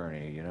for the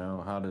journey.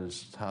 How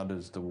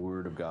does the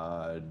Word of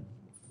God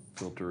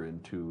filter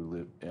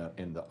into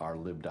our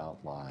lived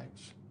out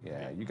lives?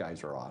 Yeah, you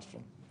guys are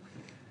awesome.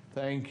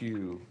 Thank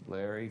you,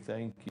 Larry.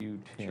 Thank you,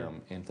 Tim, Sure.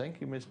 And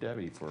thank you, Miss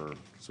Debbie, for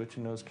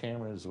switching those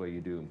cameras the way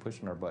you do and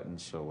pushing our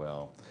buttons so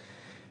well.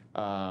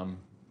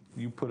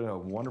 You put a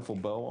wonderful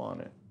bow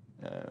on it.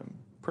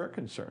 Prayer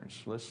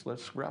concerns.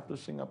 Let's wrap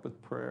this thing up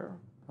with prayer.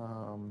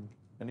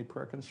 Any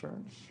prayer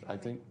concerns? I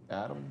think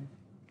Adam.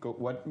 Go,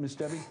 what, Miss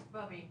Debbie?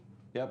 Bubby.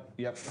 Yep.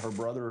 Her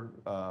brother,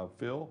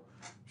 Phil,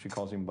 she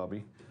calls him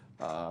Bubby.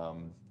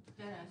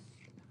 Dennis.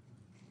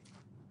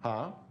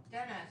 Huh?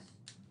 Dennis.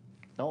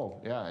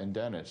 Oh, yeah, and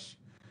Dennis.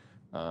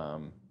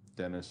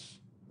 Dennis,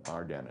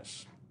 our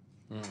Dennis.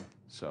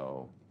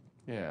 So,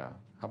 yeah.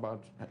 How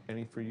about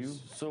any for you?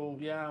 So,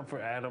 yeah,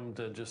 for Adam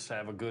to just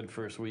have a good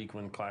first week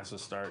when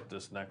classes start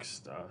this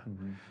next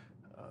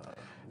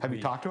Have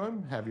you talked to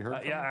him? Have you heard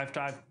from him? Yeah, I've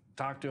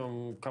talked to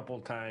him a couple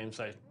of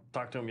times. I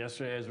talked to him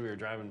yesterday as we were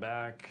driving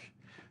back,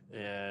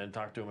 and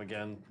talked to him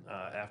again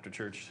after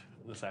church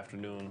this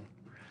afternoon,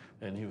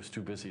 and he was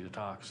too busy to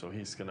talk, so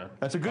he's going to...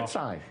 That's a good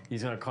sign.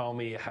 He's going to call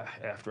me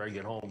after I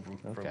get home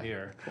from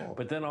here. Cool.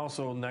 But then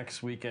also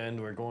next weekend,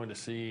 we're going to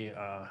see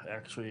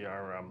actually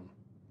our...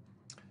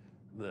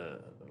 the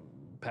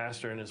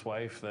pastor and his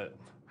wife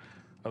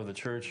of the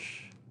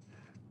church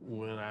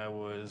when I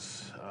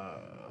was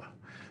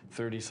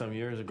 30-some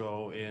years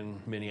ago in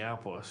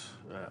Minneapolis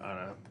on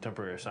a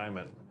temporary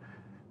assignment.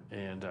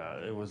 And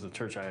it was the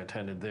church I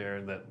attended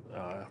there that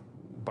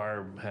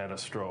Barb had a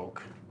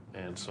stroke.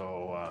 And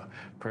so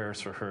prayers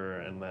for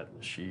her and that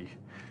she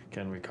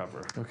can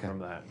recover from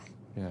that.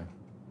 Yeah.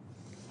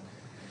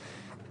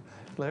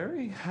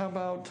 Larry, how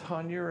about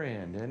on your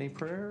end? Any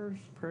prayer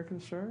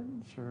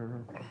concerns,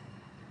 or?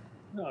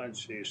 No, I'd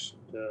just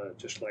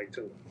like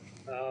to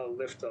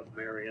lift up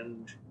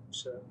Marion.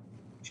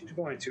 She's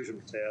going through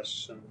some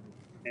tests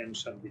and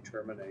some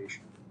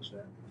determinations,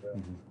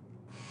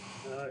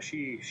 and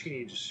she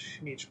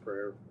needs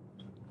prayer.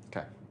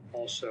 Okay.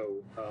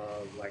 Also,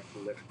 like to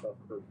lift up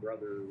her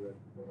brother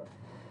that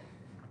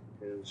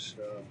is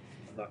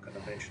I'm not going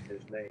to mention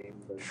his name,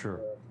 but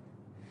sure.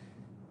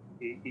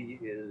 He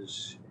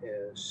is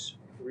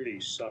really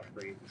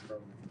suffering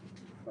from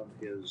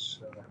his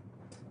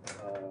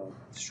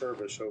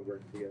service over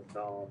in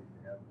Vietnam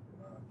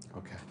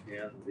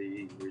and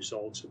the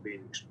results of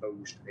being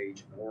exposed to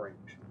Agent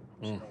Orange.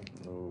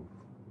 So,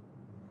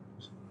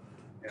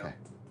 yeah. Okay.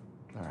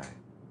 All right.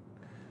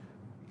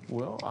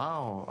 Well,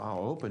 I'll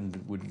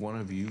open. Would one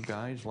of you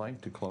guys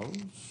like to close?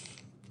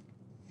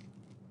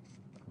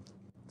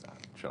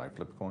 Should I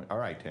flip a coin? All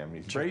right, Tim.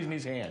 He's raising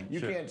his hand.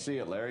 You can't see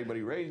it, Larry, but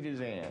he raised his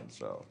hand.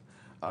 So,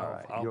 all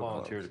right. I'll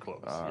volunteer to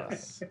close.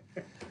 Yes.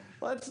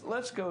 Right.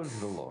 Let's go to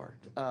the Lord.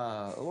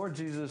 Lord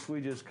Jesus,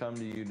 we just come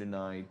to you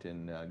tonight,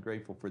 and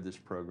grateful for this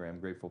program.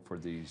 Grateful for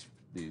these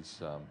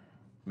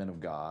men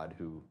of God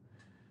who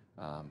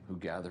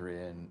gather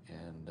in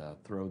and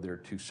throw their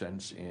 2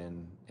 cents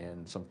in,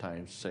 and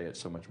sometimes say it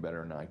so much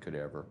better than I could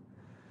ever.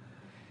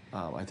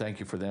 I thank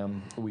you for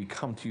them. We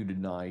come to you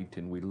tonight,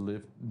 and we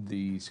lift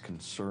these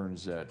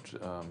concerns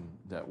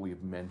that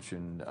we've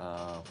mentioned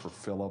for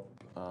Philip,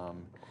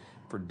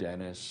 for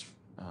Dennis,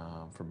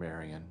 for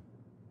Marion.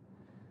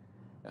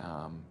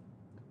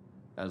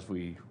 As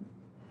we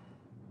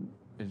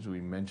as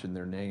we mention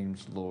their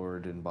names,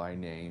 Lord, and by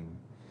name,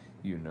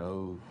 you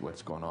know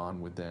what's going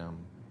on with them.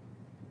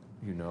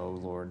 You know,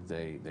 Lord,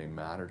 they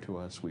matter to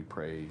us. We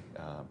pray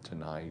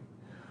tonight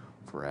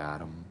for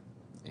Adam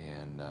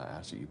and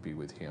ask that you be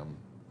with him.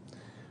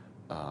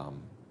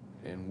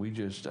 And we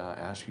just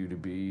ask you to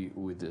be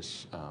with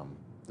this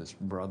this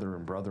brother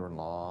and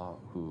brother-in-law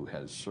who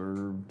has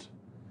served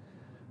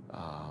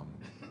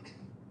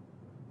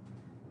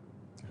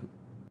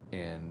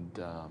and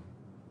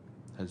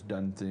has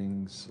done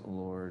things,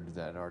 Lord,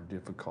 that are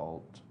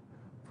difficult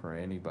for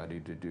anybody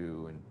to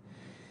do, and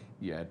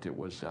yet it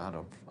was out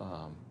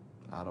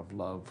of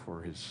love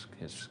for his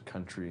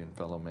country and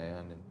fellow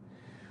man. And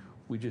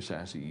we just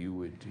ask that you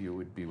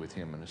would be with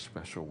him in a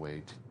special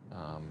way,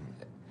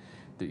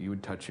 that you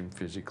would touch him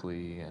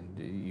physically and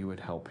you would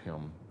help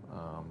him,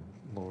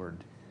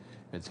 Lord,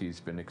 as he's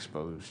been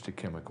exposed to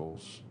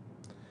chemicals.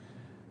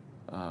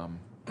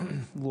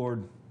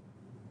 Lord,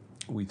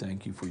 we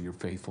thank you for your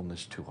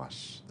faithfulness to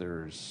us.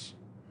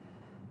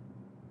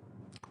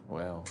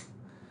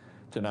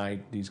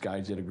 Tonight these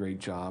guys did a great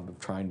job of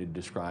trying to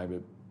describe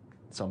it,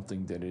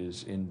 something that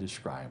is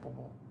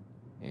indescribable.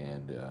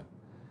 And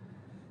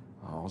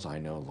all I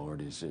know,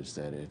 Lord, is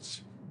that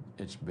it's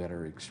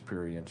better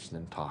experienced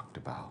than talked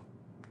about.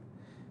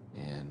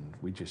 And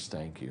we just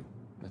thank you.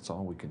 That's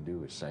all we can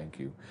do is thank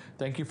you.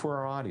 Thank you for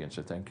our audience.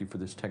 I thank you for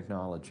this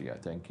technology. I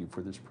thank you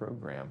for this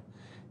program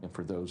and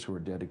for those who are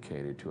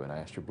dedicated to it. I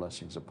ask your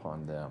blessings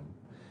upon them.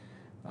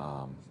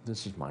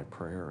 This is my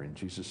prayer in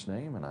Jesus'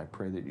 name, and I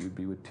pray that you'd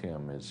be with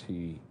Tim as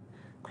he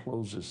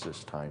closes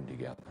this time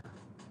together.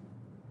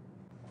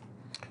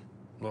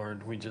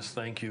 Lord, we just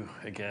thank you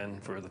again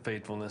for the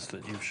faithfulness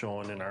that you've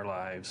shown in our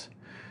lives,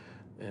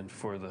 and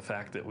for the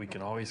fact that we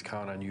can always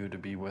count on you to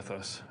be with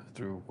us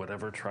through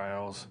whatever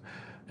trials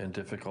and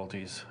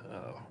difficulties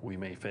we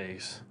may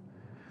face.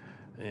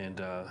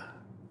 And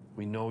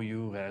we know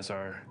you as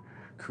our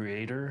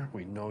Creator.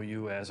 We know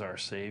you as our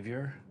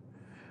Savior.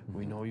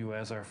 We know you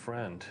as our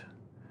friend.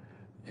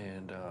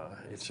 And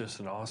it's just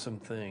an awesome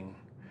thing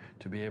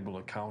to be able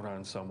to count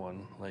on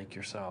someone like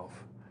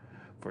yourself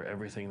for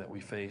everything that we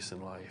face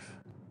in life.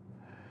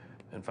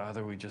 And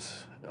Father, we just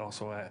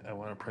also, I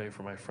want to pray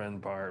for my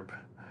friend Barb,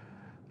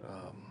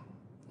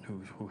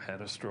 who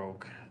had a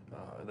stroke,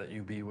 that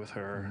you be with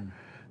her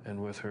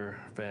and with her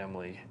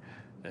family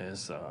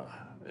as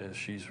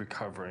she's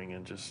recovering,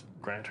 and just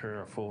grant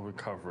her a full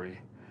recovery.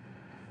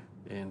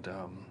 And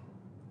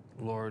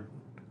Lord,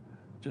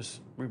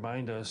 just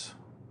remind us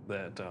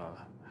that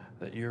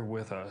you're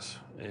with us,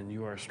 and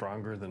you are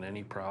stronger than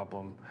any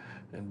problem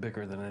and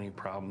bigger than any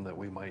problem that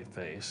we might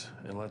face.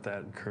 And let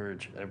that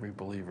encourage every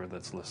believer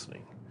that's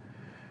listening.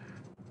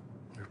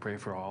 We pray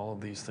for all of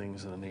these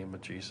things in the name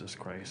of Jesus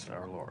Christ,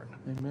 our Lord.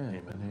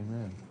 Amen.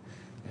 Amen.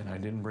 And I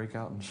didn't break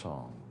out in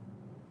song.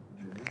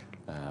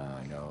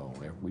 I know,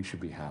 we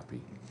should be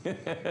happy.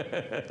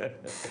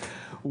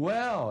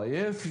 Well,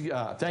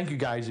 thank you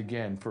guys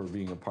again for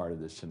being a part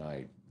of this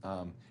tonight.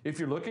 If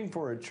you're looking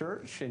for a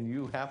church and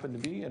you happen to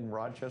be in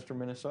Rochester,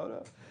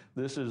 Minnesota,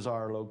 this is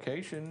our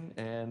location,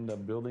 and the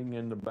building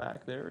in the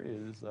back there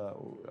is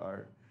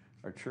our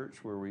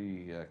church where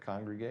we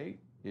congregate.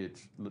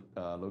 It's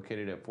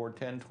located at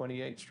 410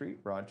 28th Street,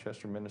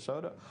 Rochester,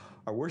 Minnesota.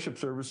 Our worship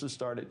services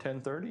start at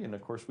 10:30, and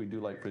of course we do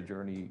Light for the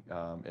Journey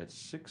at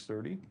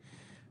 6:30.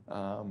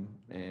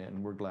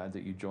 And we're glad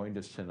that you joined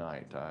us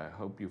tonight. I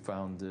hope you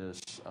found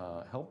this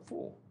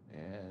helpful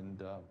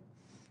and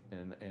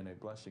a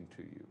blessing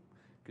to you.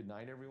 Good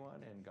night,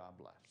 everyone, and God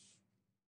bless.